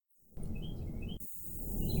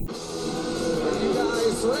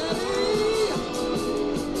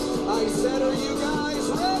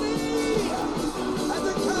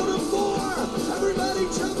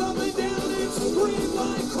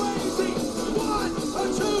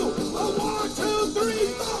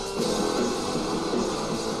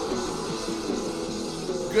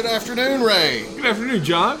Good afternoon, Ray. Good afternoon,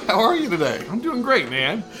 John. How are you today? I'm doing great,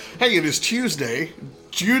 man. Hey, it is Tuesday,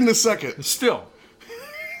 June the 2nd. Still.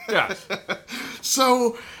 Yeah.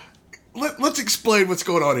 So, let's explain what's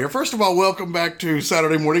going on here. First of all, welcome back to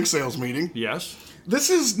Saturday Morning Sales Meeting. Yes. This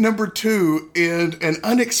is number 2 in an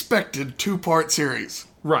unexpected 2-part series.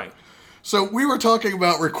 Right. So, we were talking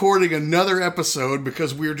about recording another episode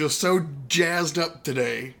because we were just so jazzed up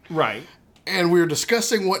today. Right. And we were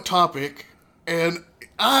discussing what topic, and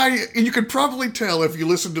you could probably tell if you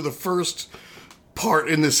listened to the first part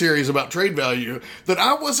in this series about trade value that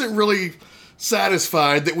I wasn't really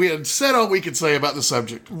satisfied that we had said all we could say about the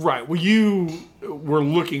subject. Right. Well, you were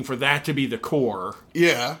looking for that to be the core.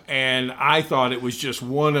 Yeah. And I thought it was just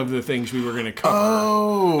one of the things we were going to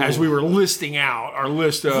cover as we were listing out our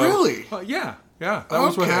list of... Really? Yeah. That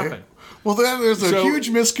was what happened. Well, there's a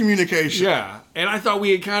huge miscommunication. Yeah, and I thought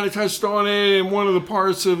we had kind of touched on it in one of the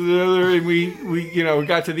parts of the other, and we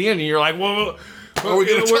got to the end, and you're like, well,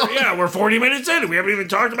 we're 40 minutes in, and we haven't even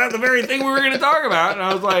talked about the very thing we were going to talk about. And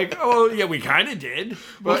I was like, oh, yeah, we kind of did,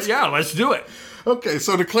 but yeah, let's do it. Okay,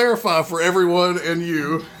 so to clarify for everyone and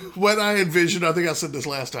you, what I envisioned, I think I said this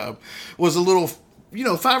last time, was a little,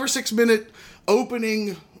 5 or 6 minute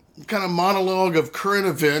opening kind of monologue of current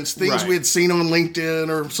events, things we had seen on LinkedIn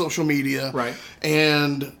or social media. Right.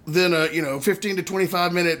 And then a 15 to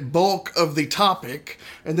 25 minute bulk of the topic,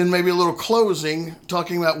 and then maybe a little closing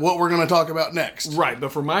talking about what we're going to talk about next. Right,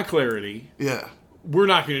 but for my clarity, we're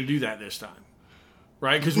not going to do that this time.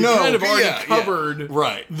 Right? Because we kind of already covered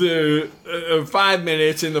the 5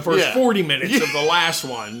 minutes in the first 40 minutes of the last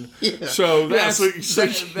one. Yeah. So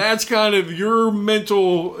that's kind of your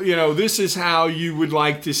mental, this is how you would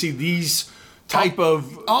like to see these type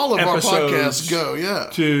of all of our podcasts go,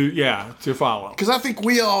 to follow. Because I think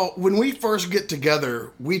when we first get together,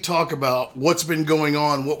 we talk about what's been going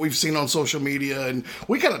on, what we've seen on social media, and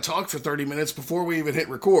we kind of talk for 30 minutes before we even hit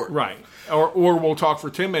record. Right. Or we'll talk for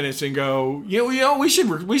 10 minutes and go, we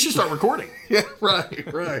should start recording. Yeah,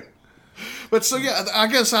 right. But so, I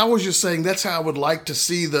guess I was just saying that's how I would like to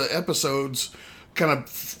see the episodes kind of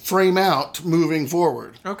frame out moving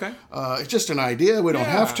forward. Okay. It's just an idea. We don't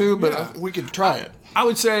have to, but we could try it. I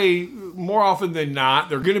would say more often than not,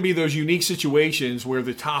 there are going to be those unique situations where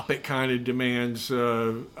the topic kind of demands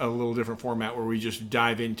a little different format where we just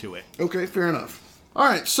dive into it. Okay, fair enough. All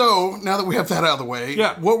right, so now that we have that out of the way,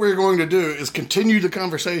 what we're going to do is continue the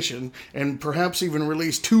conversation and perhaps even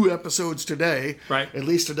release 2 episodes today, at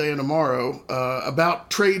least today and tomorrow, about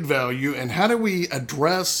trade value and how do we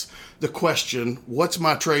address the question, what's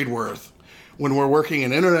my trade worth? When we're working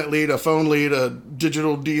an internet lead, a phone lead, a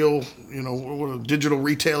digital deal, a digital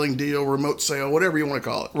retailing deal, remote sale, whatever you want to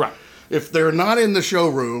call it. Right. If they're not in the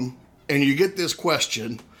showroom and you get this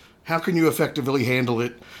question, how can you effectively handle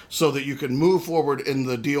it so that you can move forward in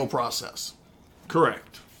the deal process?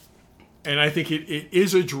 Correct. And I think it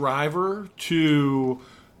is a driver to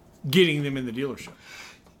getting them in the dealership.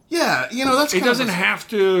 Yeah, that's it doesn't have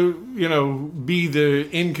to, be the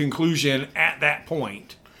end conclusion at that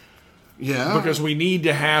point. Yeah. Because we need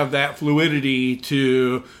to have that fluidity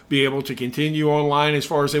to be able to continue online as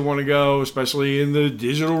far as they want to go, especially in the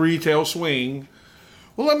digital retail swing.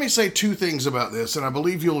 Well, let me say 2 things about this, and I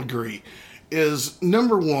believe you'll agree. Is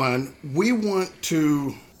number 1, we want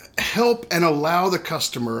to help and allow the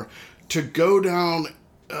customer to go down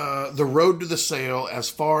the road to the sale as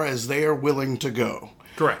far as they are willing to go.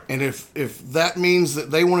 Correct. And if that means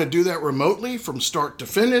that they want to do that remotely from start to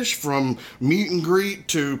finish, from meet and greet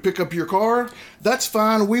to pick up your car, that's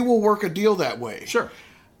fine. We will work a deal that way. Sure.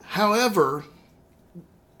 However,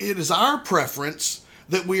 it is our preference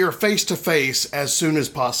that we are face-to-face as soon as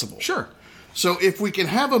possible. Sure. So if we can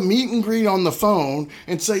have a meet and greet on the phone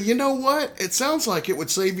and say, you know what, it sounds like it would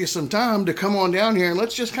save you some time to come on down here and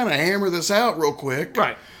let's just kind of hammer this out real quick.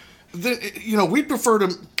 Right. Then, we'd prefer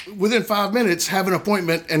to, within 5 minutes, have an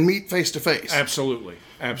appointment and meet face-to-face. Absolutely.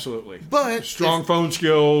 But strong phone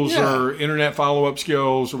skills or internet follow-up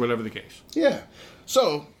skills or whatever the case. Yeah.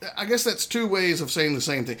 So I guess that's 2 ways of saying the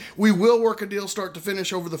same thing. We will work a deal start to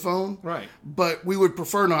finish over the phone. Right. But we would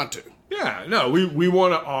prefer not to. Yeah, no, we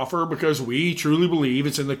want to offer because we truly believe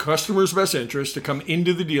it's in the customer's best interest to come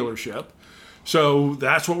into the dealership. So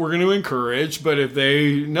that's what we're going to encourage. But if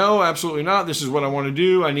they, no, absolutely not, this is what I want to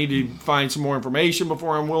do, I need to find some more information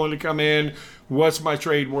before I'm willing to come in. What's my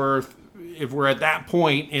trade worth? If we're at that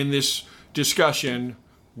point in this discussion,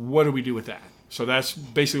 what do we do with that? So that's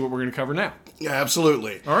basically what we're going to cover now. Yeah,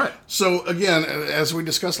 absolutely. All right. So again, as we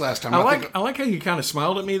discussed last time, I like how you kind of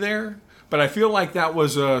smiled at me there, but I feel like that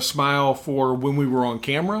was a smile for when we were on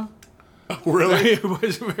camera. Really? It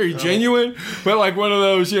was very genuine, but like one of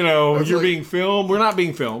those, you're being filmed. We're not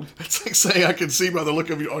being filmed. It's like saying I can see by the look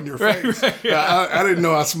of you on your face. Right, yeah. I didn't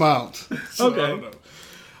know I smiled. So okay. I don't know.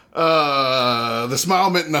 The smile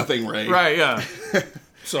meant nothing, Ray. Right, yeah.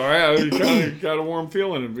 Sorry, I kind of got a warm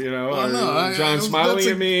feeling, John smiling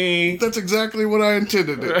at me. That's exactly what I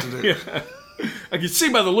intended it to do. Yeah. I can see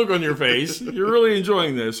by the look on your face, you're really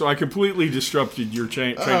enjoying this. So I completely disrupted your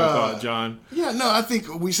train of thought, John. Yeah, no, I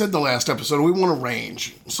think we said the last episode, we want a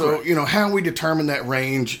range. So, correct. How we determine that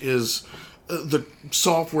range is the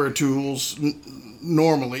software tools.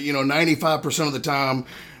 Normally, 95% of the time,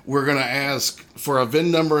 we're going to ask for a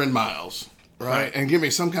VIN number and miles, right? And give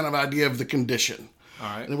me some kind of idea of the condition. All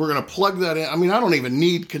right. And we're going to plug that in. I mean, I don't even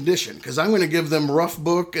need condition because I'm going to give them rough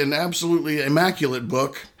book and absolutely immaculate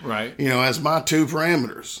book. Right. As my two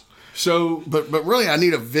parameters. So, but really, I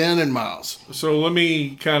need a VIN and miles. So let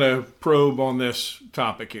me kind of probe on this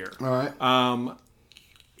topic here. All right.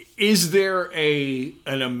 Is there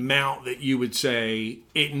an amount that you would say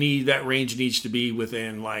that range needs to be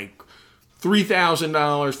within, like $3,000,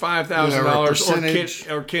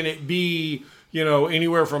 $5,000, or can it be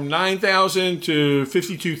anywhere from 9,000 to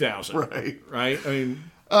 52,000? Right. I mean,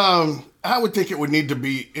 I would think it would need to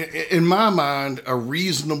be, in my mind, a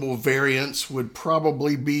reasonable variance would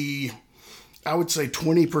probably be, I would say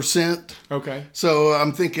 20%. Okay. So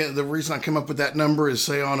I'm thinking the reason I come up with that number is,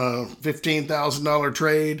 say, on a $15,000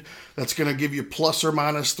 trade, that's going to give you plus or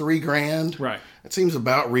minus $3,000. Right. It seems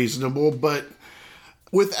about reasonable, but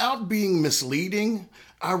without being misleading,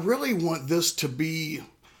 I really want this to be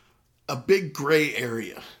a big gray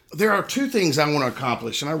area. There are two things I want to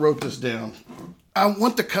accomplish, and I wrote this down. I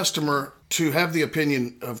want the customer to have the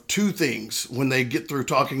opinion of two things when they get through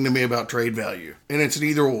talking to me about trade value, and it's an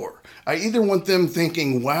either or. I either want them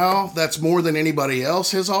thinking, wow, that's more than anybody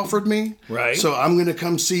else has offered me, right? So I'm going to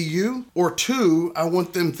come see you. Or two, I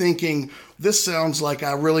want them thinking, this sounds like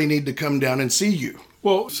I really need to come down and see you.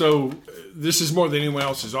 Well, so this is more than anyone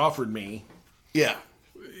else has offered me. Yeah.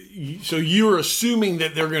 So you're assuming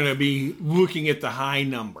that they're going to be looking at the high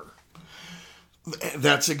number.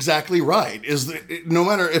 That's exactly right. No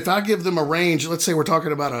matter if I give them a range, let's say we're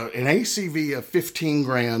talking about an ACV of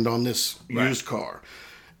 $15,000 on this used car,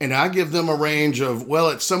 and I give them a range of,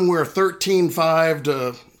 it's somewhere 13.5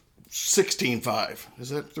 to 16.5. Is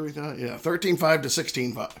that 3,000? Yeah, 13.5 to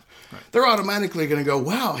 16.5. Right. They're automatically going to go,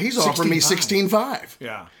 wow, he's offering me 16.5.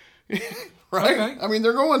 Yeah. Right? Okay. I mean,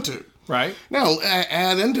 they're going to. Right. Now,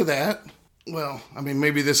 add into that,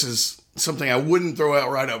 maybe this is something I wouldn't throw out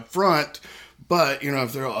right up front, but,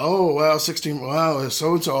 if they're, 16,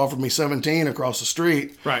 so-and-so offered me 17 across the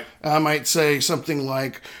street. Right. I might say something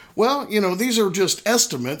like, these are just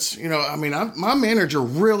estimates. My manager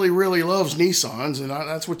really, really loves Nissans, and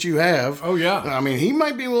that's what you have. Oh, yeah. I mean, he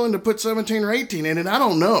might be willing to put 17 or 18 in it. I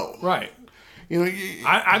don't know. Right.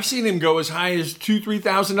 I've seen him go as high as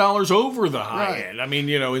 $2,000-$3,000 over the high end. I mean,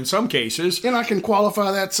 in some cases. And I can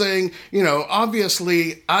qualify that saying,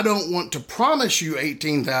 obviously, I don't want to promise you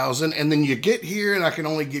 18,000, and then you get here and I can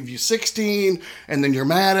only give you 16, and then you're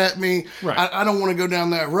mad at me. Right. I don't want to go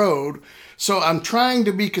down that road. So I'm trying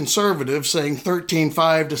to be conservative, saying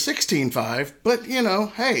 13.5 to 16.5. But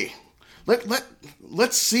hey,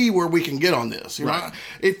 let's see where we can get on this. Right.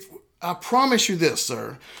 I promise you this,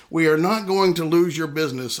 sir. We are not going to lose your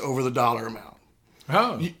business over the dollar amount.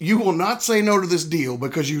 Oh. You will not say no to this deal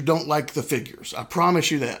because you don't like the figures. I promise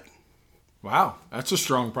you that. Wow. That's a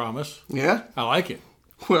strong promise. Yeah? I like it.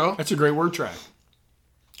 Well. That's a great word track.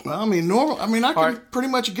 Well, I can pretty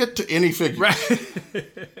much get to any figure. Right.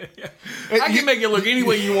 I can make it look any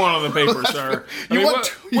way you want on the paper, sir.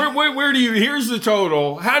 Where do you, here's the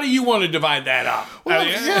total. How do you want to divide that up? Well,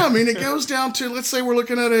 it goes down to, let's say we're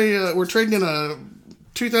looking at we're trading in a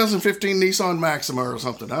 2015 Nissan Maxima or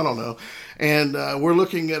something. I don't know. And we're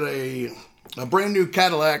looking at a brand new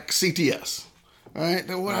Cadillac CTS. All right.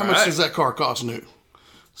 How much does that car cost new?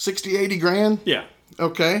 60, 80 grand? Yeah.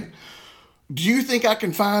 Okay. Do you think I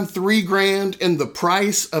can find $3,000 in the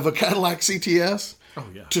price of a Cadillac CTS? Oh,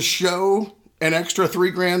 yeah. To show an extra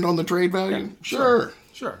 $3,000 on the trade value? Yeah, sure.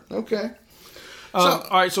 Okay. All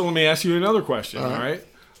right. So let me ask you another question. All right.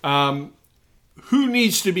 Who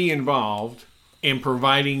needs to be involved in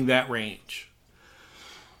providing that range?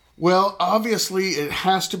 Well, obviously, it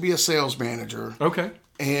has to be a sales manager. Okay.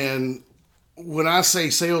 And when I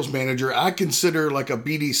say sales manager, I consider like a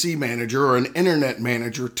BDC manager or an internet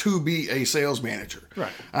manager to be a sales manager.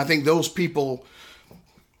 Right. I think those people,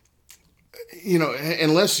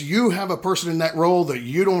 unless you have a person in that role that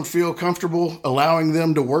you don't feel comfortable allowing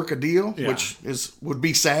them to work a deal, which would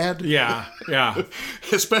be sad. Yeah.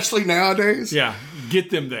 Especially nowadays. Yeah. Get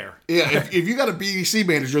them there. Yeah, if you got a BDC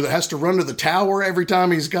manager that has to run to the tower every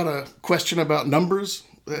time he's got a question about numbers,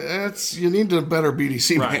 you need a better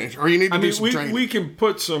BDC manager, or you need to do some training. We can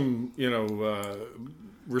put some,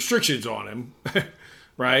 restrictions on him,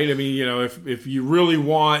 right? I mean, if you really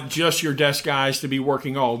want just your desk guys to be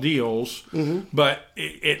working all deals, but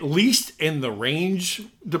at least in the range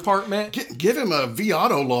department, give him a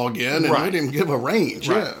vAuto login and let him give a range.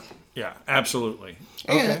 Right. Yeah, absolutely.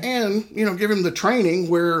 And give him the training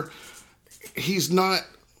where he's not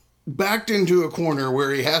backed into a corner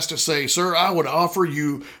where he has to say, "Sir, I would offer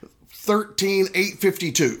you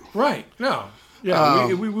 $13,852." Right. No. Yeah,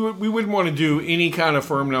 we wouldn't want to do any kind of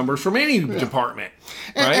firm numbers from any department,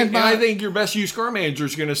 right? And I think your best used car manager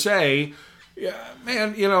is going to say, "Yeah,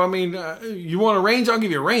 man, you want a range? I'll give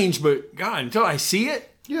you a range, but God, until I see it."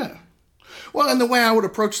 Yeah. Well, and the way I would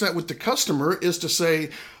approach that with the customer is to say,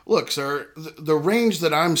 "Look, sir, the range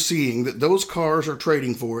that I'm seeing that those cars are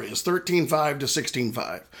trading for is $13,500 to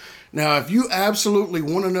 $16,500. Now, if you absolutely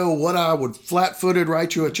want to know what I would flat-footed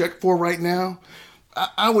write you a check for right now,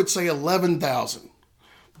 I would say $11,000.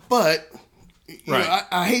 But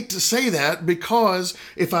I hate to say that, because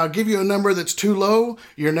if I give you a number that's too low,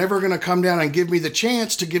 you're never going to come down and give me the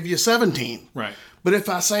chance to give you 17. Right. But if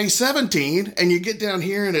I say 17 and you get down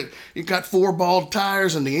here and you got 4 bald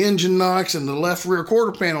tires and the engine knocks and the left rear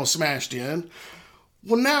quarter panel smashed in,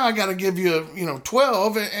 well, now I got to give you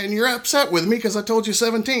 12 and you're upset with me because I told you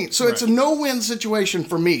 17. So it's a no-win situation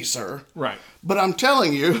for me, sir. Right. But I'm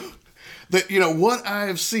telling you that, what I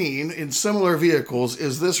have seen in similar vehicles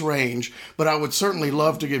is this range, but I would certainly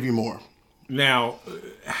love to give you more. Now,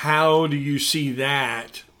 how do you see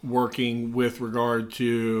that working with regard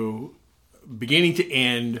to beginning to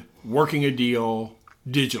end, working a deal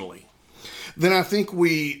digitally? Then I think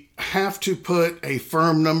we have to put a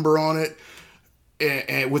firm number on it,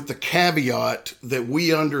 and with the caveat that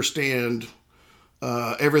we understand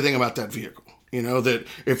everything about that vehicle. That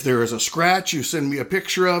if there is a scratch, you send me a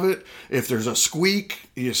picture of it. If there's a squeak,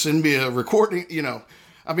 you send me a recording.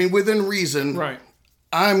 Within reason, right.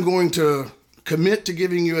 I'm going to commit to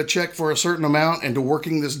giving you a check for a certain amount and to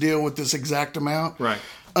working this deal with this exact amount. Right.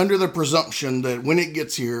 Under the presumption that when it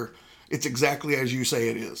gets here, it's exactly as you say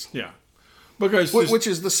it is. Yeah. Because which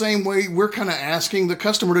is the same way we're kind of asking the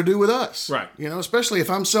customer to do with us. Right. Especially if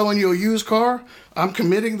I'm selling you a used car, I'm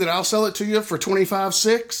committing that I'll sell it to you for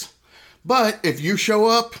 $25,600. But if you show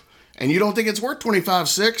up and you don't think it's worth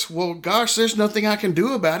 $25,600, well, gosh, there's nothing I can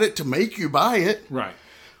do about it to make you buy it. Right.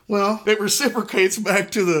 Well, it reciprocates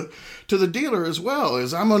back to the dealer as well,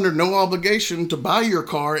 as I'm under no obligation to buy your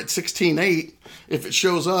car at $16,800 if it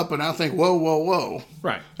shows up and I think, whoa.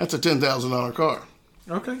 Right. That's a $10,000 car.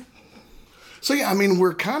 Okay. So,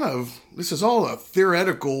 we're this is all a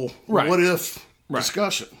theoretical what-if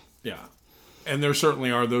discussion. Yeah. And there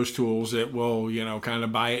certainly are those tools that will, kind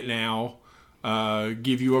of buy it now,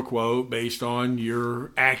 give you a quote based on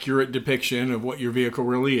your accurate depiction of what your vehicle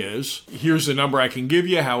really is. Here's the number I can give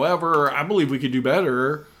you. However, I believe we could do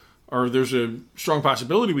better, or there's a strong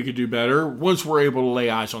possibility we could do better once we're able to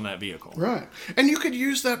lay eyes on that vehicle. Right. And you could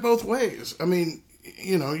use that both ways.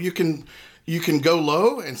 You can go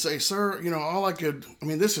low and say, "Sir,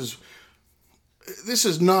 this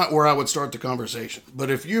is not where I would start the conversation.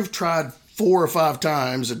 But if you've tried 4 or 5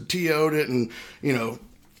 times and TO'd it and,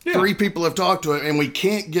 3 people have talked to it and we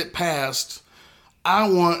can't get past, I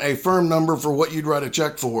want a firm number for what you'd write a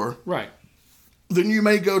check for." Right. Then you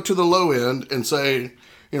may go to the low end and say,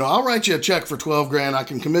 "I'll write you a check for $12,000. I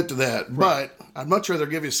can commit to that. Right. But I'd much rather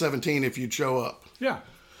give you 17 if you'd show up." Yeah.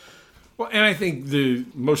 Well, and I think the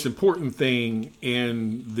most important thing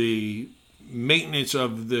in the maintenance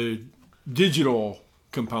of the digital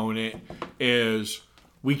component is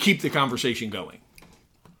we keep the conversation going,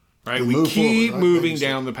 right? We keep moving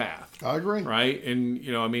down the path. I agree. Right? And,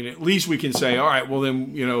 at least we can say, all right, well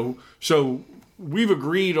then, so we've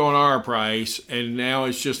agreed on our price and now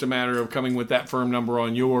it's just a matter of coming with that firm number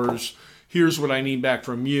on yours. Here's what I need back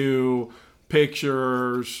from you,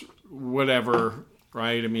 pictures, whatever,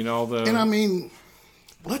 right? All the... And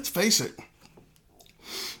let's face it,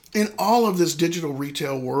 in all of this digital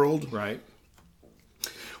retail world, right,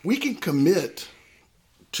 we can commit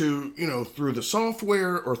to, through the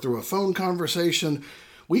software or through a phone conversation,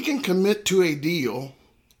 we can commit to a deal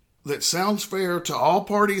that sounds fair to all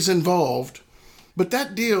parties involved, but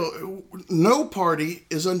that deal, no party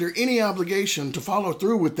is under any obligation to follow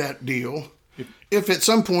through with that deal if at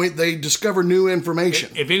some point they discover new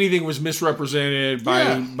information. If anything was misrepresented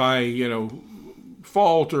by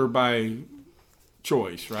fault or by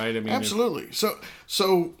choice, right? Absolutely.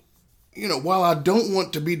 So while I don't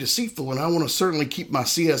want to be deceitful and I want to certainly keep my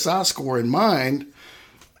CSI score in mind,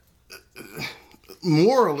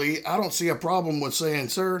 morally, I don't see a problem with saying,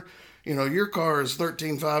 sir, your car is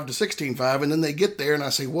 13.5 to 16.5, and then they get there and I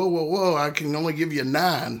say, whoa, I can only give you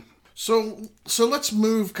 9. So let's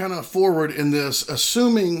move kind of forward in this,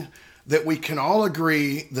 assuming that we can all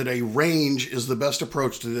agree that a range is the best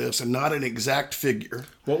approach to this and not an exact figure.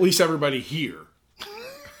 Well, at least everybody here.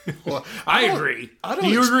 Well, I agree. Do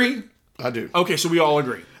you agree? I do. Okay, so we all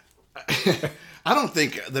agree. I don't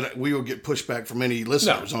think that we will get pushback from any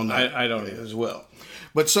listeners on that. I don't either. As well.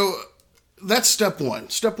 But so that's step one.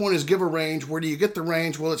 Step one is give a range. Where do you get the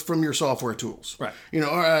range? Well, it's from your software tools. Right.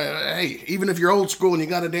 Hey, even if you're old school and you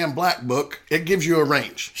got a damn black book, it gives you a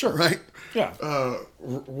range. Sure. Right? Yeah.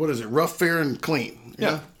 What is it? Rough, fair, and clean.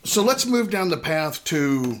 Yeah. So let's move down the path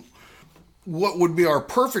to what would be our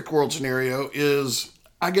perfect world scenario is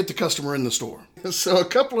I get the customer in the store. So a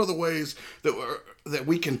couple of the ways that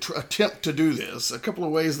we can attempt to do this, a couple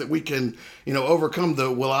of ways that we can, overcome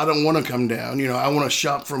I don't want to come down. I want to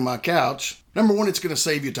shop from my couch. Number one, it's going to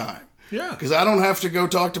save you time. Yeah. Because I don't have to go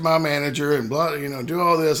talk to my manager and blah, do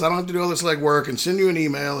all this. I don't have to do all this legwork and send you an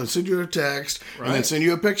email and send you a text and then send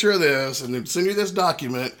you a picture of this and then send you this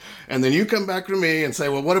document. And then you come back to me and say,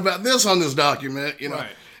 well, what about this on this document?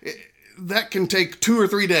 That can take 2 or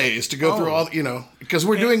 3 days to go through all, because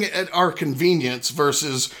we're doing it at our convenience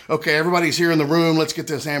versus, okay, everybody's here in the room. Let's get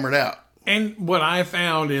this hammered out. And what I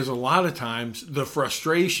found is a lot of times the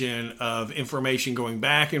frustration of information going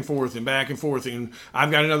back and forth, and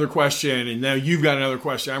I've got another question, and now you've got another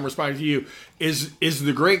question, I'm responding to you, is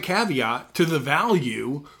the great caveat to the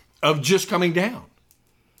value of just coming down.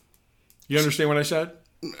 You understand what I said?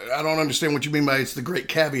 I don't understand what you mean by it's the great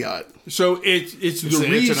caveat. So it's the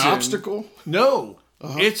reason. It's an obstacle? No.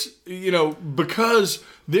 Uh-huh. It's, because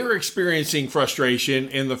they're experiencing frustration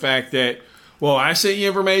in the fact that, well, I sent you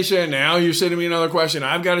information. Now you're sending me another question.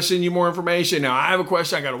 I've got to send you more information. Now I have a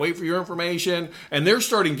question. I got to wait for your information. And they're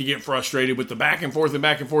starting to get frustrated with the back and forth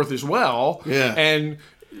as well. Yeah. And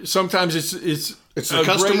sometimes it's the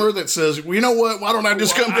customer that says, well, you know what? Why don't I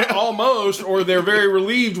just come down? Almost. Or they're very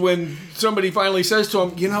relieved when somebody finally says to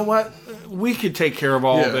them, you know what? We could take care of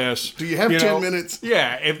all of this. Do you have 10 minutes?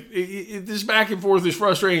 Yeah. If this back and forth is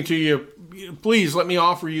frustrating to you, please let me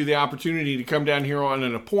offer you the opportunity to come down here on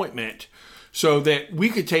an appointment so that we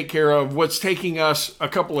could take care of what's taking us a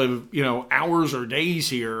couple of, hours or days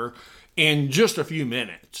here in just a few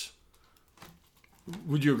minutes.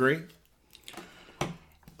 Would you agree?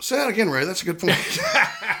 Say that again, Ray. That's a good point.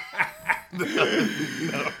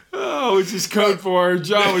 No. Oh, it's just code for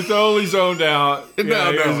John was totally zoned out.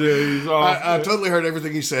 No. He's off. I totally heard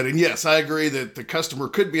everything you said. And yes, I agree that the customer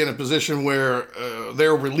could be in a position where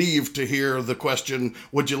they're relieved to hear the question,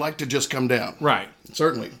 would you like to just come down? Right.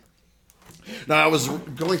 Certainly. Now, I was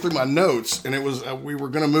going through my notes, and it was we were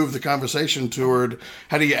going to move the conversation toward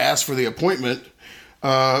how do you ask for the appointment,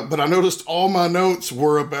 but I noticed all my notes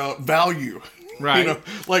were about value. Right.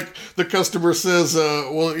 Like the customer says,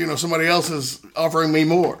 somebody else is offering me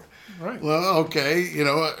more. Right. Well, okay,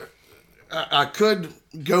 I could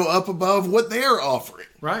go up above what they're offering.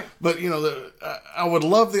 Right. But, I would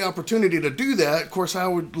love the opportunity to do that. Of course, I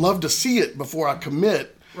would love to see it before I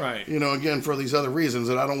commit. Right. Again, for these other reasons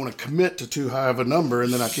that I don't want to commit to too high of a number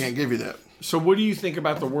and then I can't give you that. So what do you think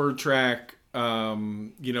about the word track?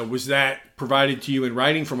 Was that provided to you in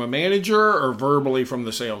writing from a manager or verbally from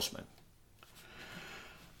the salesman?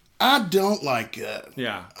 I don't like that.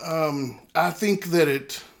 Yeah. I think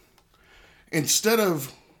that instead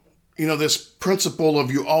of, this principle of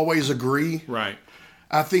you always agree. Right.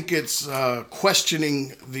 I think it's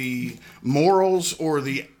questioning the morals or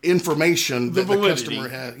the information that the customer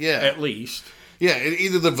has. Yeah. At least. Yeah.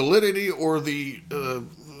 Either the validity or the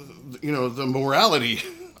morality.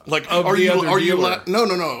 Like, of are the you, other are you, dealer. No,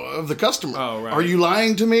 of the customer. Oh, right. Are you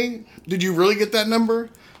lying to me? Did you really get that number?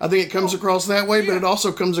 I think it comes across that way, but it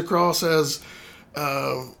also comes across as,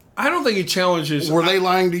 I don't think it challenges. Were they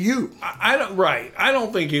lying to you? I don't. Right. I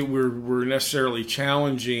don't think we're necessarily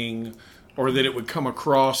challenging, or that it would come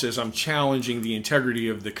across as I'm challenging the integrity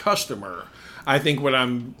of the customer. I think what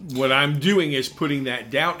I'm doing is putting that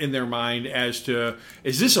doubt in their mind as to,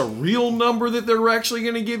 is this a real number that they're actually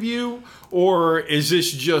going to give you, or is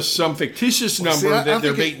this just some fictitious number that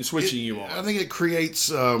they're bait and switching you on? I think it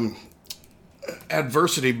creates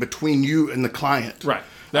adversity between you and the client. Right.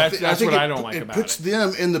 That's what I don't like about it. It puts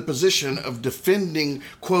them in the position of defending,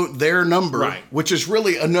 quote, their number, right, which is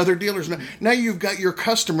really another dealer's number. Now you've got your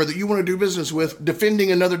customer that you want to do business with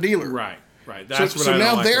defending another dealer. Right. So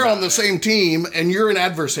now they're on the same team and you're an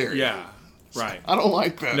adversary. Yeah. Right. I don't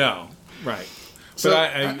like that. No. Right. So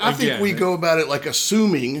I think we go about it like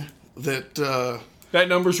assuming that that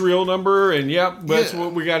number's a real number, and that's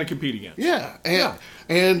what we got to compete against. Yeah,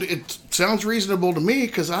 and it sounds reasonable to me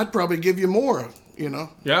because I'd probably give you more.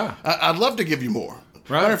 Yeah, I'd love to give you more.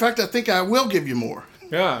 Right. Matter of fact, I think I will give you more.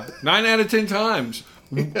 Yeah, 9 out of 10 times.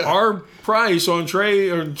 Our price on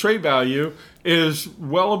trade value is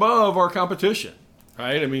well above our competition,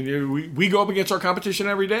 right? I mean, we go up against our competition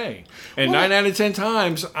every day, and 9 out of 10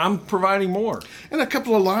 times, I'm providing more. And a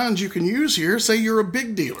couple of lines you can use here. Say you're a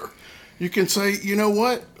big dealer. You can say, you know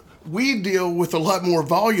what? We deal with a lot more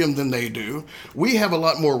volume than they do. We have a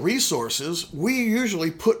lot more resources. We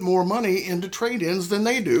usually put more money into trade-ins than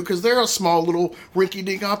they do because they're a small little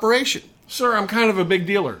rinky-dink operation. Sir, I'm kind of a big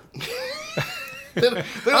dealer. I don't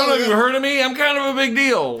know if you heard of me. I'm kind of a big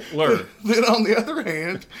dealer. Then on the other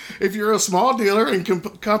hand, if you're a small dealer in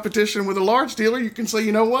competition with a large dealer, you can say,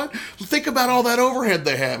 you know what? Think about all that overhead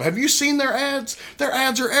they have. Have you seen their ads? Their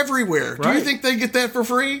ads are everywhere. Right. Do you think they get that for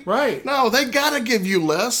free? Right. No, they got to give you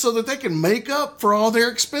less so that they can make up for all their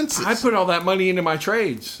expenses. I put all that money into my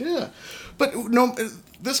trades. Yeah. But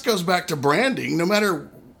this goes back to branding. No matter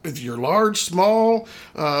if you're large, small,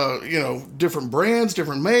 different brands,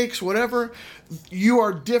 different makes, whatever, you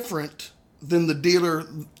are different than the dealer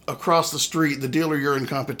across the street, the dealer you're in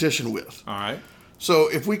competition with. All right. So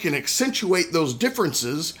if we can accentuate those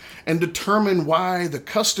differences and determine why the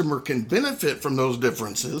customer can benefit from those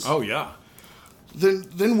differences. Oh, yeah.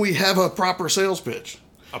 Then we have a proper sales pitch.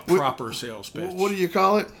 A proper sales pitch. What do you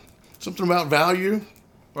call it? Something about value?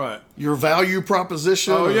 Right. Your value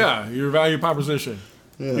proposition? Oh, yeah. Your value proposition.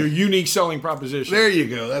 Yeah. Your unique selling proposition. There you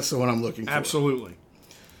go. That's the one I'm looking for. Absolutely.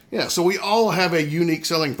 Yeah, so we all have a unique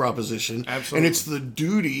selling proposition. Absolutely. And it's the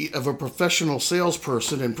duty of a professional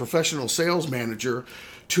salesperson and professional sales manager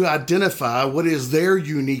to identify what is their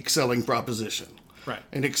unique selling proposition. Right.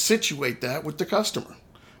 And accentuate that with the customer.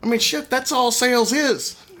 I mean, shit, that's all sales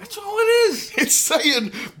is. That's all it is. It's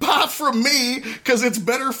saying, buy from me because it's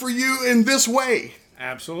better for you in this way.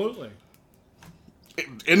 Absolutely.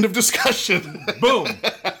 End of discussion. Boom.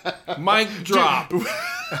 Mic drop.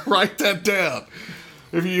 Write that down.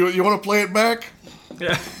 If you want to play it back,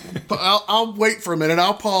 yeah. I'll wait for a minute.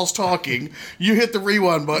 I'll pause talking. You hit the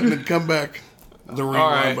rewind button and come back. The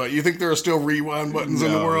rewind button. You think there are still rewind buttons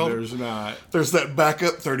in the world? No, there's not. There's that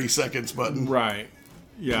backup 30 seconds button. Right.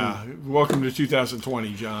 Yeah. Welcome to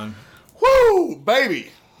 2020, John. Woo,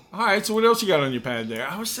 baby. All right. So what else you got on your pad there?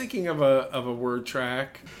 I was thinking of a word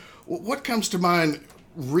track. What comes to mind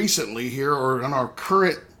recently here or in our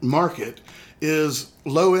current market is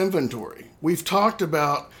low inventory. We've talked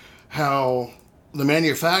about how the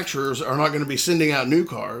manufacturers are not going to be sending out new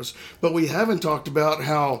cars, but we haven't talked about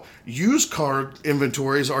how used car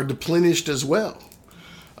inventories are depleted as well.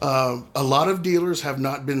 A lot of dealers have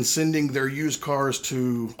not been sending their used cars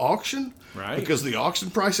to auction. Right. Because the auction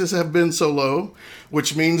prices have been so low,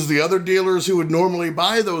 which means the other dealers who would normally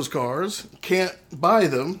buy those cars can't buy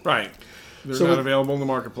them. Right. They're not available in the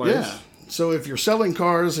marketplace. Yeah. So if you're selling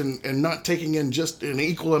cars and not taking in just an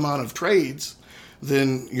equal amount of trades,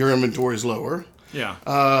 then your inventory is lower. Yeah.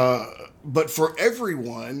 But for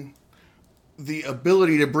everyone, the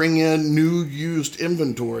ability to bring in new used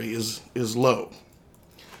inventory is low.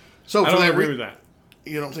 So I don't agree with that.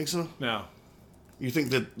 You don't think so? No. You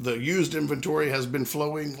think that the used inventory has been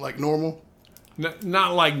flowing like normal?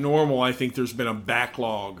 Not like normal. I think there's been a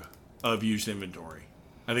backlog of used inventory.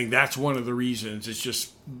 I think that's one of the reasons. It's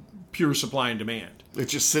just pure supply and demand.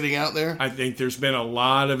 It's just sitting out there? I think there's been a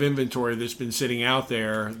lot of inventory that's been sitting out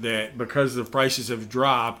there that because the prices have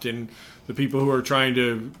dropped and the people who are trying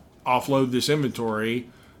to offload this inventory,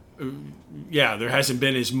 there hasn't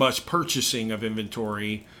been as much purchasing of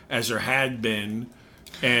inventory as there had been.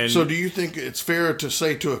 And so do you think it's fair to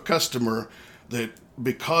say to a customer that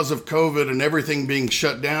because of COVID and everything being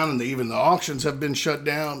shut down and even the auctions have been shut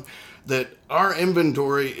down, that our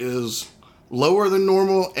inventory is lower than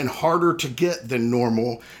normal and harder to get than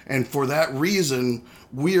normal, and for that reason,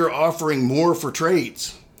 we are offering more for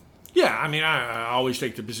trades? Yeah, I mean, I always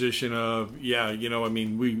take the position of,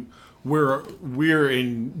 we're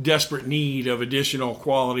in desperate need of additional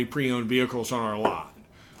quality pre-owned vehicles on our lot.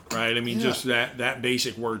 Right, I mean, just that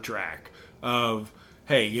basic word track of,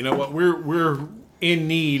 hey, you know what, we're in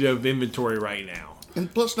need of inventory right now,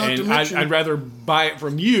 and plus, not to mention, I'd rather buy it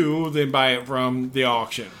from you than buy it from the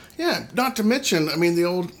auction. Yeah, not to mention, I mean, the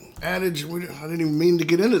old adage. I didn't even mean to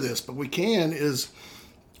get into this, but we can. Is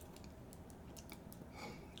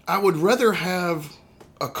I would rather have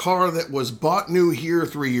a car that was bought new here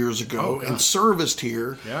 3 years ago and serviced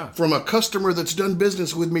here from a customer that's done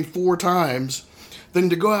business with me 4 times. than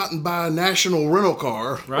to go out and buy a National rental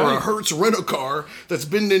car or a Hertz rental car that's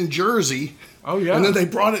been in Jersey. Oh, yeah. And then they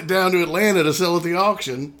brought it down to Atlanta to sell at the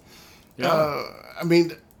auction. Yeah. I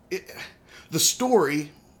mean, the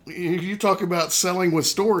story, you talk about selling with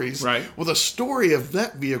stories. Right. Well, the story of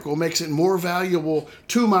that vehicle makes it more valuable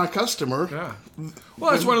to my customer. Yeah.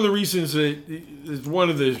 Well, that's one of the reasons that it's one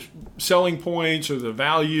of the selling points or the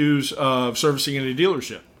values of servicing in a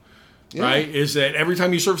dealership. Yeah. Right, is that every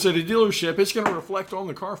time you service at a dealership, it's going to reflect on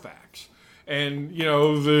the Carfax. And, you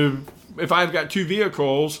know, if I've got two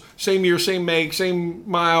vehicles, same year, same make, same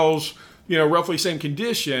miles, you know, roughly same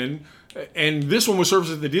condition, and this one was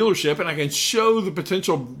serviced at the dealership, and I can show the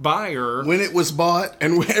potential buyer when it was bought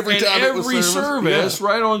and every time it was service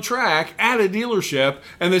right on track at a dealership.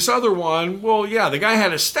 And this other one, well, yeah, the guy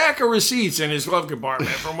had a stack of receipts in his glove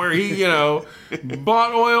compartment from where he, you know,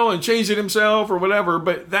 bought oil and changed it himself or whatever.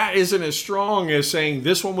 But that isn't as strong as saying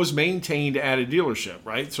this one was maintained at a dealership,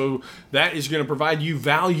 right? So that is going to provide you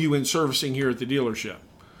value in servicing here at the dealership.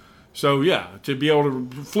 So yeah, to be able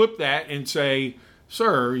to flip that and say,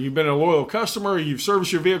 sir, you've been a loyal customer, you've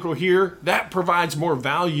serviced your vehicle here, that provides more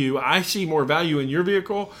value. I see more value in your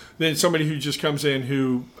vehicle than somebody who just comes in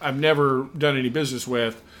who I've never done any business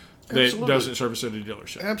with that doesn't service at a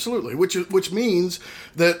dealership. Absolutely, which means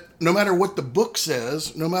that no matter what the book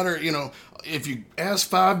says, no matter, you know, if you ask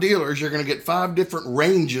 5 dealers, you're going to get 5 different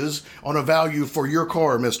ranges on a value for your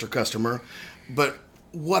car, Mr. Customer. But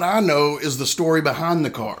what I know is the story behind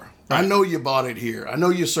the car. Right. I know you bought it here. I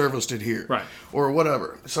know you serviced it here. Right. Or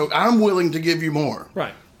whatever. So I'm willing to give you more.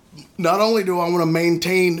 Right. Not only do I want to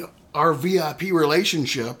maintain our VIP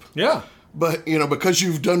relationship. Yeah. But, you know, because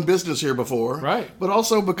you've done business here before. Right. But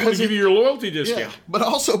also because... give you your loyalty discount. Yeah, but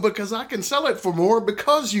also because I can sell it for more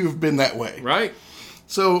because you've been that way. Right.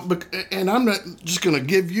 So, and I'm not just going to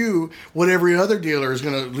give you what every other dealer is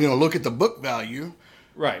going to, you know, look at the book value.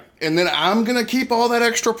 Right. And then I'm going to keep all that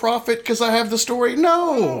extra profit because I have the story?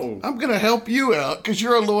 No. I'm going to help you out because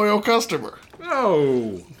you're a loyal customer.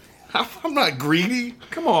 No. I'm not greedy.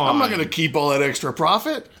 Come on. I'm not going to keep all that extra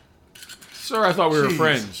profit. Sir, I thought we were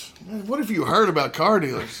friends. What have you heard about car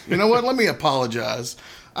dealers? You know what? Let me apologize.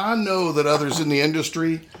 I know that others in the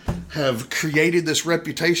industry have created this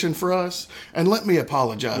reputation for us, and let me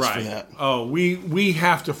apologize for that. Oh, we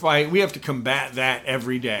have to fight. We have to combat that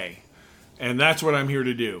every day. And that's what I'm here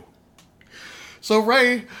to do. So,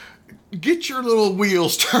 Ray, get your little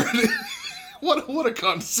wheels turning. What a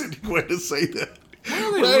condescending way to say that.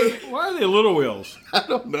 Why are they little wheels? I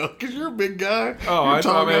don't know, because you're a big guy. Oh, I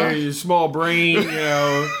thought maybe a small brain, you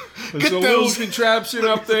know. There's a little contraption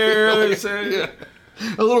up there. Yeah.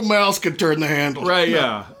 A little mouse could turn the handle. Right,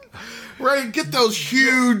 yeah. Ray, get those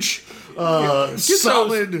huge...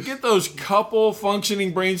 Get those couple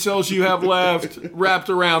functioning brain cells you have left wrapped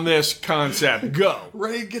around this concept. Go.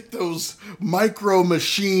 Ray, get those micro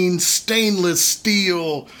machine stainless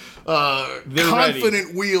steel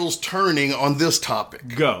confident wheels turning on this topic.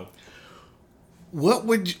 Go. What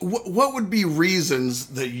would be reasons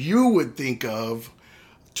that you would think of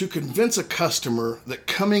to convince a customer that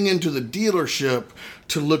coming into the dealership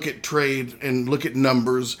to look at trade and look at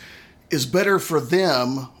numbers is better for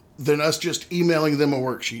them than us just emailing them a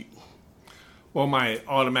worksheet? Well, my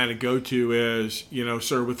automatic go-to is, you know,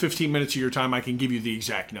 sir, with 15 minutes of your time, I can give you the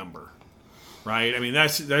exact number, right? I mean,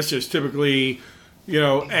 that's just typically, you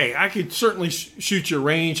know, hey, I could certainly shoot your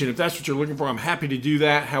range, and if that's what you're looking for, I'm happy to do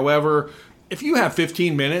that. However, if you have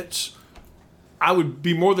 15 minutes, I would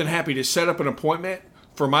be more than happy to set up an appointment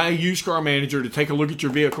for my used car manager to take a look at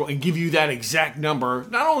your vehicle and give you that exact number.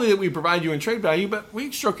 Not only that we provide you in trade value, but we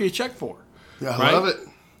can stroke you a check for. Yeah, I love it.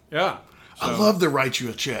 Yeah. So. I love to write you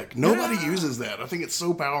a check. Nobody uses that. I think it's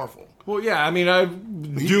so powerful. Well, yeah. I mean, I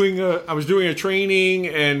was doing a training,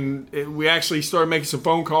 and we actually started making some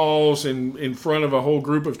phone calls in front of a whole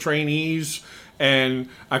group of trainees. And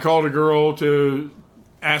I called a girl to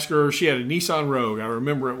ask her. She had a Nissan Rogue. I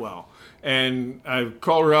remember it well. And I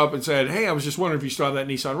called her up and said, hey, I was just wondering if you still have that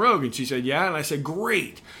Nissan Rogue. And she said, yeah. And I said,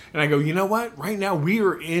 great. And I go, you know what? Right now we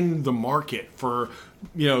are in the market for,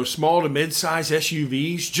 you know, small to mid-size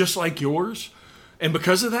SUVs just like yours. And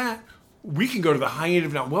because of that, we can go to the high end,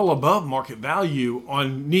 if not well above market value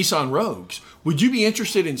on Nissan Rogues. Would you be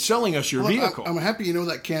interested in selling us your vehicle? I'm happy you know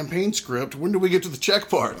that campaign script. When do we get to the check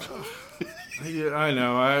part? Yeah, I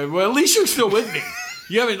know. Well, at least you're still with me.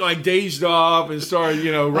 You haven't like dazed off and started,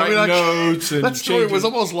 you know, writing notes. And that story was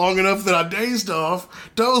almost long enough that I dozed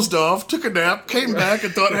off, took a nap, came back,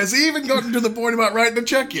 and thought, has he even gotten to the point about writing a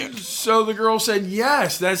check yet? So the girl said,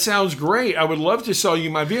 yes, that sounds great. I would love to sell you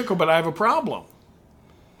my vehicle, but I have a problem.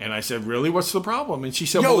 And I said, really? What's the problem? And she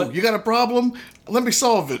said, you got a problem? Let me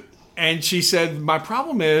solve it. And she said, my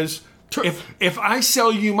problem is, if I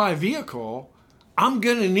sell you my vehicle, I'm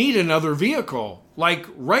going to need another vehicle, like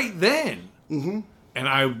right then. Mm-hmm. And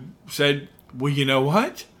I said, well, you know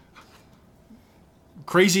what?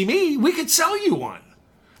 Crazy me, we could sell you one.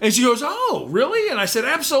 And she goes, oh, really? And I said,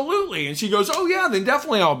 absolutely. And she goes, oh, yeah, then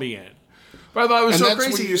definitely I'll be in. But I thought it was so crazy.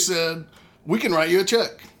 And that's when you said, we can write you a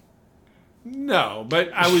check. No,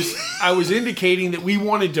 but I was indicating that we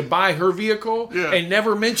wanted to buy her vehicle and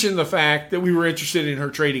never mentioned the fact that we were interested in her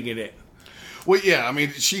trading it in. Well, yeah, I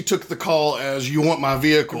mean, she took the call as, you want my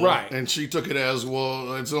vehicle. Right. And she took it as,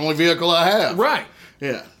 well, it's the only vehicle I have. Right.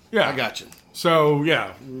 Yeah. Yeah. I got you. So,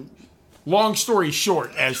 yeah. Long story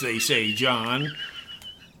short, as they say, John.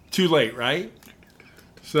 Too late, right?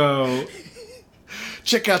 So...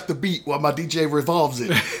 Check out the beat while my DJ revolves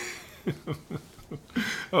it.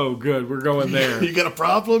 Oh, good. We're going there. You got a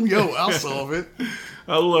problem? Yo, I'll solve it.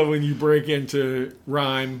 I love when you break into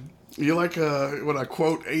rhyme. You like when I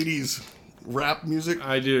quote 80s rap music?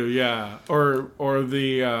 I do, yeah. Or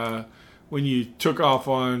the when you took off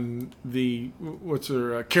on the, what's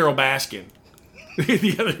her, Carol Baskin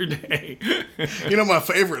the other day. You know, my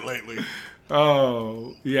favorite lately.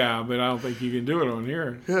 Oh, yeah, but I don't think you can do it on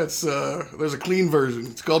here. Yeah, it's there's a clean version.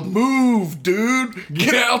 It's called Move, Dude.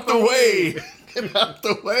 Get out the way. Get out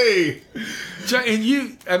the way.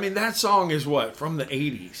 And I mean, that song is what? From the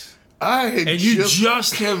 80s. You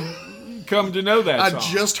just have come to know that song.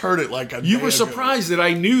 I just heard it like a You were surprised that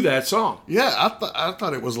I knew that song. Yeah, I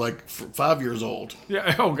thought it was like 5 years old.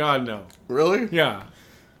 Yeah, oh God, no. Really? Yeah.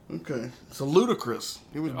 Okay. So Ludacris.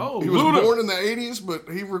 He was born in the 80s, but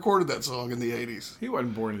he recorded that song in the 80s. He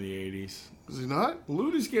wasn't born in the 80s. Was he not?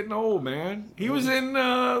 Luda's getting old, man. He was in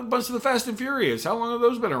a bunch of the Fast and Furious. How long have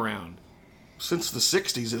those been around? Since the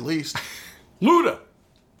 60s, at least. Luda.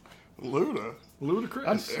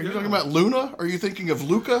 Ludacris. Are you talking about Luna? Are you thinking of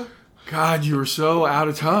Luca? God, you're so out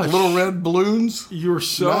of touch. Little red balloons. You're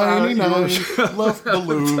so 99 love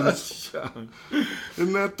balloons.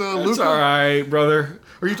 Isn't that Luca? That's all right, brother.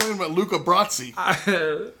 Or are you talking about Luca Brasi?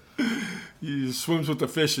 He swims with the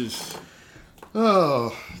fishes.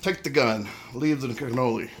 Oh, take the gun, leave the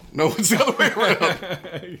cannoli. No, it's the other way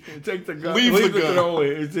around. Take the gun, leave the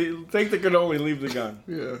cannoli. Take the cannoli, leave the gun.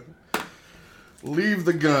 Yeah. Leave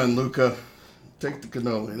the gun, Luca. Take the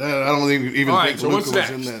cannoli. I don't even All think so Luca what's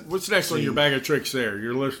next? was in that. What's next on your bag of tricks there?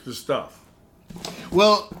 Your list of stuff.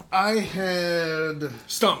 Well, I had...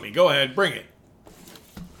 Stump me. Go ahead. Bring it.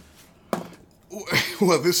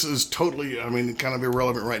 Well, this is totally, kind of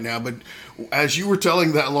irrelevant right now, but as you were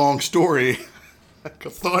telling that long story, a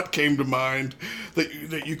thought came to mind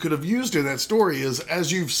that you could have used in that story is, as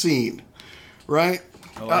you've seen, right?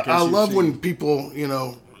 I love when people,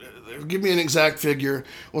 give me an exact figure.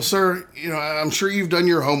 Well, sir, I'm sure you've done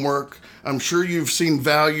your homework. I'm sure you've seen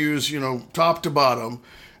values, top to bottom,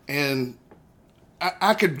 and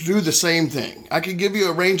I could do the same thing. I could give you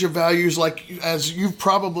a range of values as you've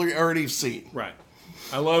probably already seen. Right.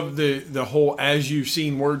 I love the whole "as you've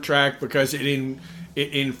seen" word track because it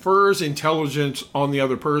infers intelligence on the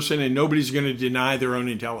other person, and nobody's going to deny their own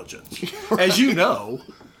intelligence. Right. As you know,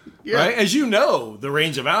 yeah. Right? As you know, the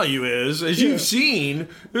range of value is, as you've seen,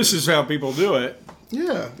 this is how people do it.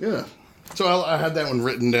 Yeah, yeah. So I had that one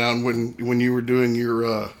written down when you were doing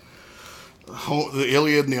your the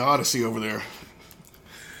Iliad and the Odyssey over there.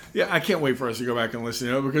 Yeah, I can't wait for us to go back and listen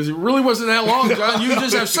to it because it really wasn't that long, John. You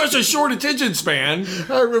just have such a short attention span.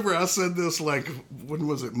 I remember I said this when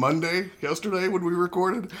was it, Monday? Yesterday when we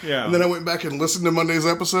recorded? Yeah. And then I went back and listened to Monday's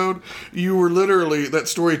episode. You were literally, that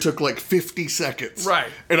story took 50 seconds. Right.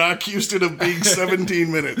 And I accused it of being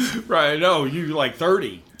 17 minutes. Right, no, you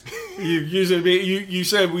 30. You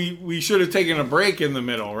said we should have taken a break in the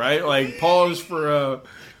middle, right? Pause for a...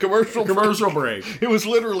 Commercial break. It was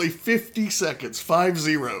literally 50 seconds,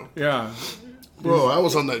 5-0. Yeah. Bro, I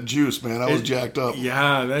was on that juice, man. I was jacked up.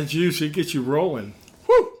 Yeah, that juice, it gets you rolling.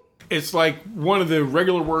 Woo! It's like one of the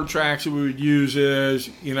regular word tracks that we would use is,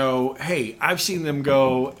 hey, I've seen them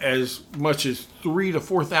go as much as $3,000 to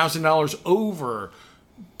 $4,000 over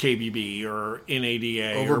KBB or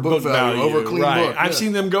NADA over or book value. Over clean book. I've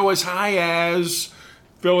seen them go as high as,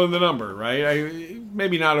 fill in the number, right?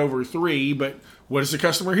 Maybe not over 3, but... What does the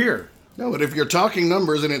customer hear? No, but if you're talking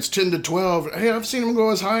numbers and it's 10 to 12, hey, I've seen them go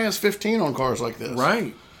as high as 15 on cars like this.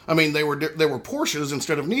 Right. I mean, they were Porsches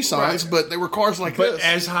instead of Nissans, right. But they were cars like this. But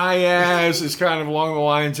as high as is kind of along the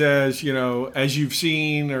lines as, as you've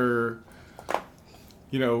seen or,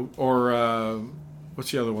 or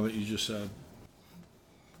what's the other one that you just said?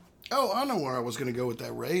 Oh, I know where I was going to go with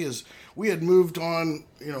that, Ray, is we had moved on,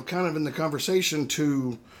 kind of in the conversation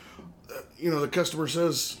to, the customer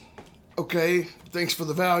says... okay, thanks for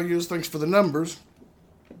the values, thanks for the numbers,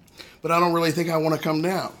 but I don't really think I want to come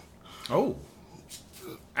down. Oh.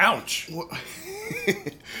 Ouch.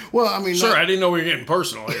 Well, I mean... Sure, I didn't know we were getting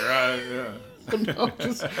personal here. No,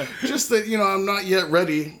 just that, I'm not yet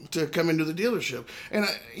ready to come into the dealership. And,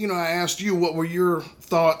 I asked you, what were your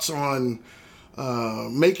thoughts on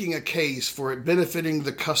making a case for it benefiting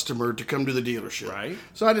the customer to come to the dealership? Right.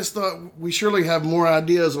 So I just thought we surely have more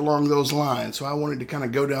ideas along those lines. So I wanted to kind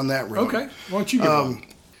of go down that road. Okay. Why don't you give one?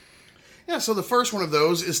 Yeah, so the first one of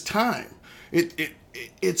those is time.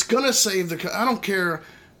 It's going to save I don't care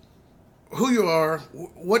who you are,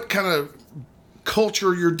 what kind of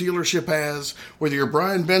culture your dealership has, whether you're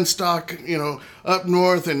Brian Benstock, up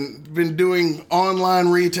north and been doing online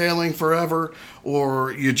retailing forever,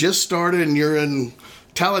 or you just started and you're in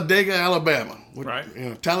Talladega, Alabama.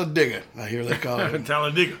 Right. Talladega, I hear they call it.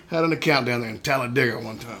 Talladega. Had an account down there in Talladega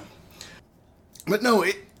one time. But no,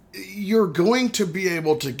 you're going to be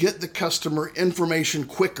able to get the customer information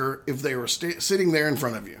quicker if they were sitting there in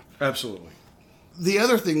front of you. Absolutely. The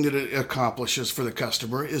other thing that it accomplishes for the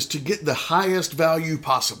customer is to get the highest value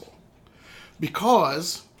possible.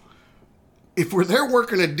 Because if they're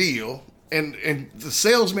working a deal and the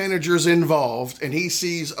sales manager's involved and he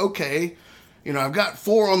sees, okay, I've got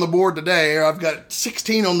 4 on the board today, or I've got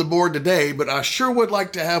 16 on the board today, but I sure would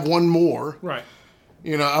like to have one more. Right.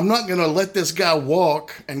 I'm not going to let this guy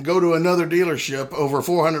walk and go to another dealership over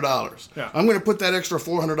 $400. Yeah. I'm going to put that extra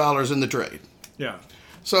 $400 in the trade. Yeah.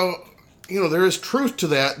 So... there is truth to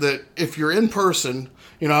that if you're in person,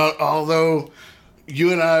 although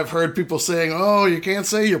you and I have heard people saying, oh, you can't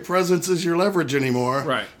say your presence is your leverage anymore.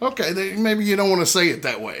 Right. Okay, maybe you don't want to say it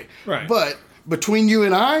that way. Right. But between you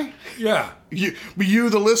and I, yeah, you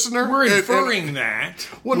the listener, we're inferring that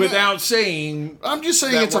without saying. I'm just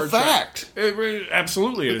saying it's a fact.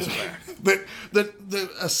 Absolutely, it is a fact.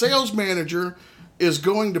 A sales manager is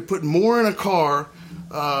going to put more in a car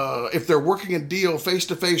if they're working a deal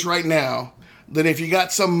face-to-face right now than if you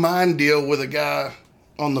got some mind deal with a guy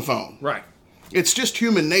on the phone. Right. It's just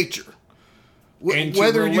human nature. And to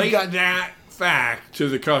relate that fact to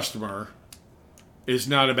the customer is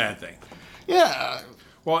not a bad thing. Yeah.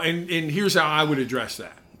 Well, and here's how I would address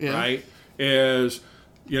that, right? Is,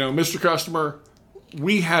 Mr. Customer,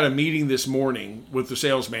 we had a meeting this morning with the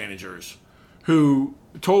sales managers who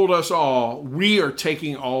told us all we are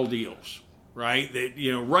taking all deals. Right?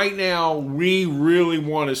 That, right now we really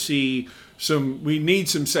want to see we need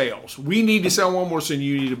some sales. We need to sell one more, so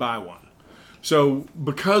you need to buy one. So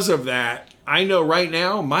because of that, I know right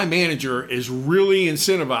now my manager is really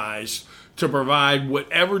incentivized to provide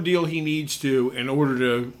whatever deal he needs to in order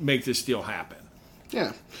to make this deal happen.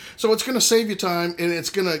 Yeah. So it's going to save you time and it's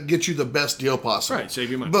going to get you the best deal possible. Right, save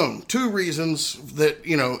you money. Boom. 2 reasons that,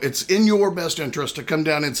 it's in your best interest to come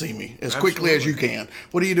down and see me as quickly as you can.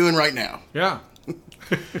 What are you doing right now? Yeah.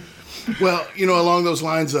 Well, along those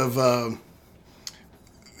lines of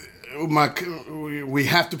we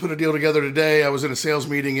have to put a deal together today. I was in a sales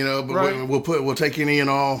meeting, but right. we'll take any and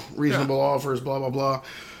all reasonable offers, blah, blah, blah.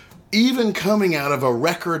 Even coming out of a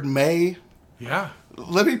record May. Yeah.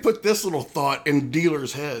 Let me put this little thought in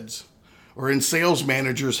dealers' heads or in sales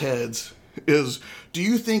managers' heads is, do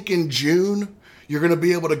you think in June you're going to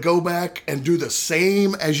be able to go back and do the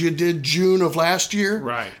same as you did June of last year?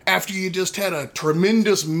 Right. After you just had a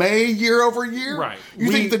tremendous May year over year? Right. You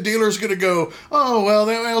think the dealer's going to go, oh, well,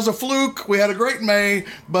 that was a fluke. We had a great May,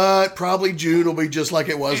 but probably June will be just like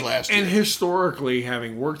it was last year. And historically,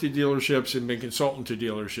 having worked at dealerships and been consultant to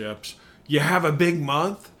dealerships, you have a big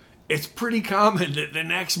month. It's pretty common that the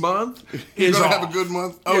next month is You're going to have a good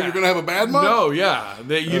month? Oh, yeah. You're going to have a bad month? No, yeah.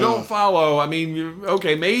 That you don't follow. I mean,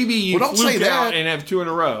 okay, maybe you fluke out and have 2 in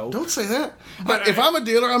a row. Don't say that. But if I'm a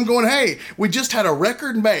dealer, I'm going, hey, we just had a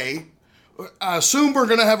record May. I assume we're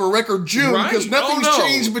going to have a record June because nothing's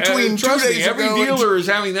changed between 2 days ago. Every dealer is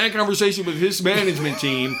having that conversation with his management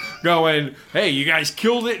team going, hey, you guys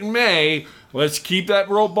killed it in May. Let's keep that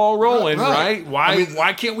ball rolling, right?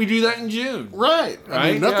 Why can't we do that in June? Right.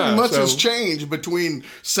 I mean, nothing much has changed between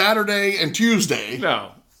Saturday and Tuesday.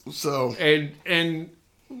 No. So and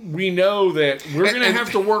we know that we're going to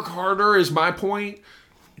have to work harder, is my point,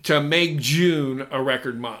 to make June a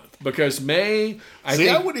record month. Because May,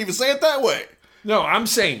 I wouldn't even say it that way. No, I'm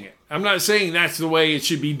saying it. I'm not saying that's the way it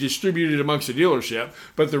should be distributed amongst the dealership,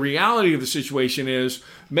 but the reality of the situation is,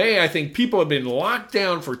 May, I think people have been locked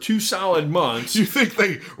down for 2 solid months. You think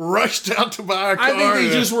they rushed out to buy a car? I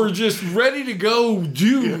think they were just ready to go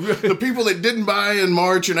do. Yeah. The people that didn't buy in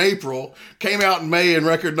March and April came out in May in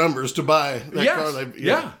record numbers to buy that car.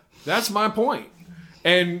 Yeah, that's my point.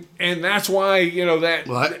 And that's why,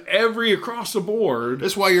 that every across the board.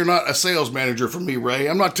 That's why you're not a sales manager for me, Ray.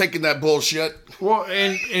 I'm not taking that bullshit. Well,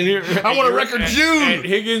 and here, I want a record June. At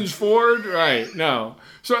Higgins Ford, right? No.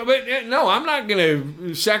 So, but no, I'm not going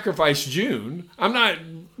to sacrifice June. I'm not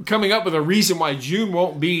coming up with a reason why June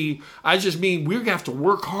won't be. I just mean we're going to have to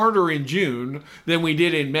work harder in June than we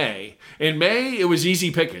did in May. In May, it was easy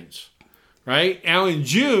pickings. Right? Now in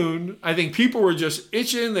June, I think people were just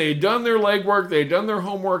itching. They had done their legwork. They had done their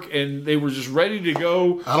homework, and they were just ready to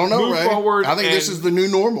go. I don't know, move Ray. Forward. I think this is the new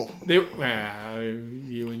normal. You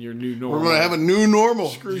and your new normal. We're going to have a new normal.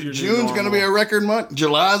 June's going to be a record month.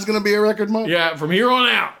 July's going to be a record month. Yeah, from here on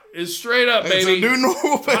out, it's straight up, baby. It's a new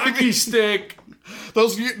normal, baby. Hockey stick.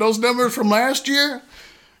 Those numbers from last year.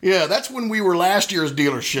 Yeah, that's when we were last year's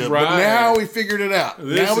dealership. Right. But now we figured it out.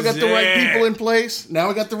 Now we got the right people in place. Now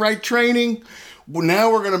we got the right training. Well,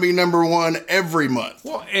 now we're going to be number one every month.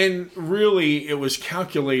 Well, and really, it was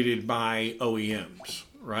calculated by OEMs,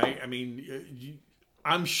 right? I mean,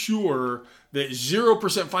 I'm sure that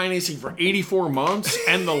 0% financing for 84 months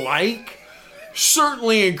and the like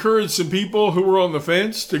certainly encouraged some people who were on the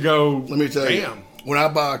fence to go, let me tell you, when I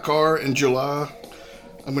buy a car in July,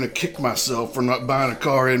 I'm going to kick myself for not buying a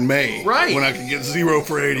car in May. Right. When I can get 0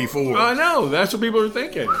 for 84. I know. That's what people are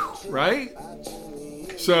thinking. Right?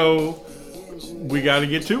 So, we got to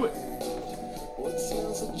get to it.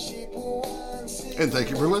 And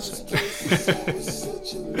thank you for listening.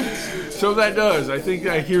 So that does. I think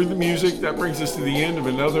I hear the music. That brings us to the end of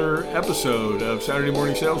another episode of Saturday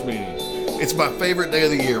Morning Sales Meeting. It's my favorite day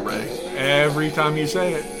of the year, Ray. Every time you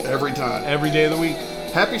say it. Every time. Every day of the week.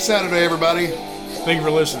 Happy Saturday, everybody. Thank you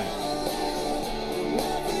for listening.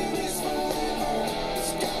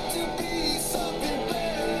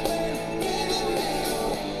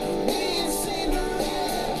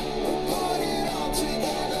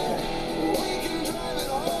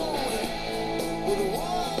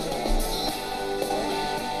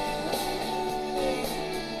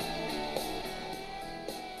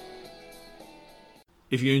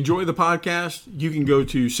 If you enjoy the podcast, you can go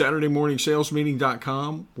to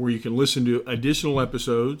SaturdayMorningSalesMeeting.com where you can listen to additional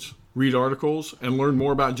episodes, read articles, and learn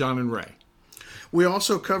more about John and Ray. We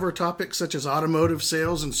also cover topics such as automotive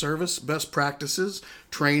sales and service, best practices,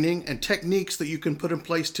 training, and techniques that you can put in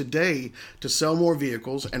place today to sell more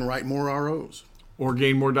vehicles and write more ROs. Or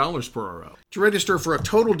gain more dollars per RO. To register for a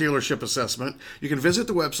total dealership assessment, you can visit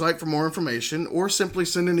the website for more information or simply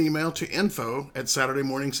send an email to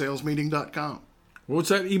info@SaturdayMorningSalesMeeting.com. What's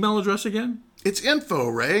that email address again? It's info,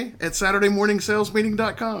 Ray, at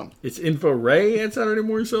SaturdayMorningSalesMeeting.com. It's info, Ray, at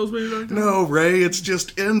SaturdayMorningSalesMeeting.com? No, Ray, it's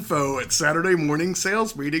just info at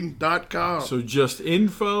SaturdayMorningSalesMeeting.com. So just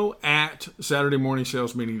info at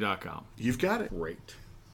SaturdayMorningSalesMeeting.com. You've got it. Great.